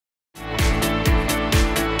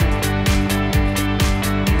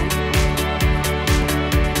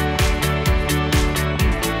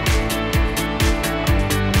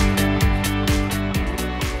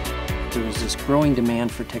growing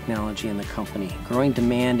demand for technology in the company, growing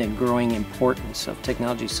demand and growing importance of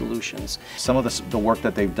technology solutions. Some of the work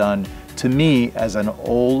that they've done, to me, as an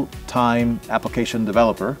old-time application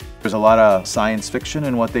developer, there's a lot of science fiction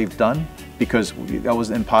in what they've done, because that was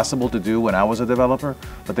impossible to do when I was a developer,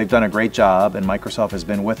 but they've done a great job, and Microsoft has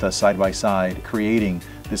been with us side by side creating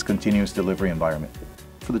this continuous delivery environment.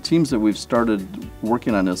 For the teams that we've started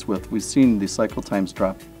working on this with, we've seen the cycle times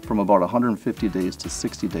drop from about 150 days to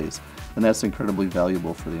 60 days, and that's incredibly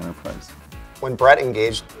valuable for the enterprise. When Brett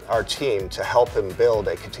engaged our team to help him build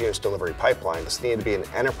a continuous delivery pipeline, this needed to be an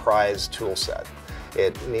enterprise tool set.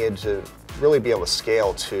 It needed to really be able to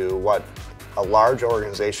scale to what a large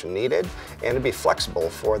organization needed and to be flexible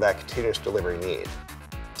for that continuous delivery need.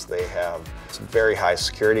 They have some very high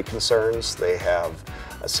security concerns. They have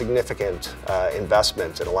a significant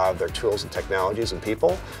investment in a lot of their tools and technologies and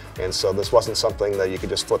people, and so this wasn't something that you could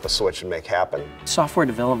just flip a switch and make happen. Software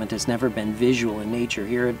development has never been visual in nature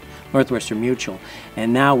here at Northwestern Mutual,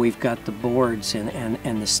 and now we've got the boards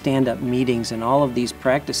and the stand-up meetings and all of these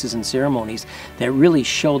practices and ceremonies that really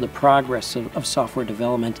show the progress of software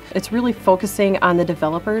development. It's really focusing on the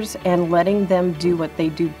developers and letting them do what they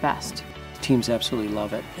do best. Teams absolutely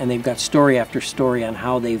love it, and they've got story after story on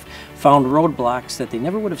how they've found roadblocks that they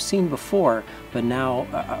never would have seen before, but now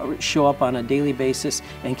show up on a daily basis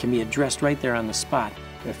and can be addressed right there on the spot.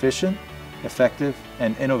 Efficient, effective,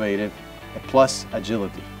 and innovative, plus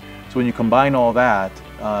agility. So when you combine all that,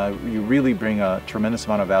 you really bring a tremendous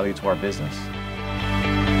amount of value to our business.